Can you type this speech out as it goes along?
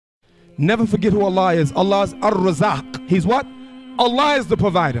Never forget who Allah is. Allah is الرزاق. He's what? Allah is the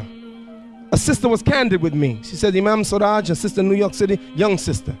provider. A sister was candid with me. She said, Imam Siraj, a sister in New York City, young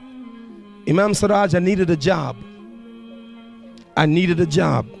sister. Imam Siraj, I needed a job. I needed a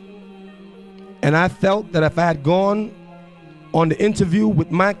job. And I felt that if I had gone on the interview with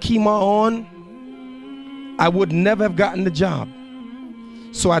my kima on, I would never have gotten the job.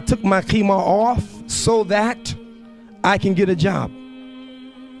 So I took my kima off so that I can get a job.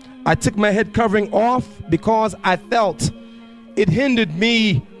 I took my head covering off because I felt it hindered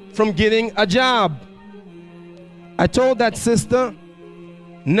me from getting a job. I told that sister,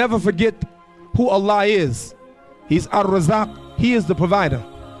 never forget who Allah is. He's الرزاق. He is the provider.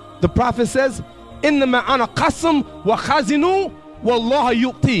 The Prophet says, إنما أنا قسم وخازن والله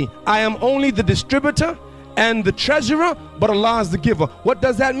يؤتي. I am only the distributor and the treasurer, but Allah is the giver. What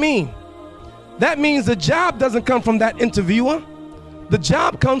does that mean? That means the job doesn't come from that interviewer. The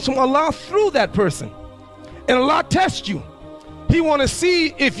job comes from Allah through that person. And Allah tests you. He want to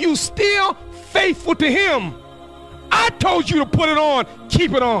see if you still faithful to Him. I told you to put it on,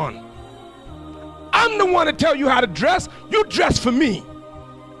 keep it on. I'm the one to tell you how to dress. You dress for me.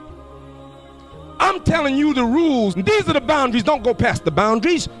 I'm telling you the rules. These are the boundaries. Don't go past the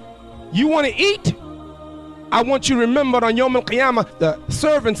boundaries. You want to eat? I want you to remember on Yawm al-Qiyamah, the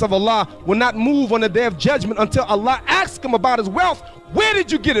servants of Allah will not move on the day of judgment until Allah asks them about his wealth. Where did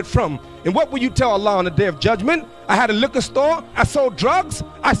you get it from? And what will you tell Allah on the day of judgment? I had a liquor store. I sold drugs.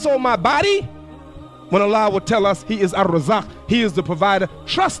 I sold my body. When Allah will tell us He is Ar-Razaq, He is the provider,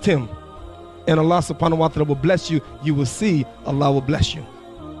 trust Him. And Allah subhanahu wa ta'ala will bless you. You will see Allah will bless you.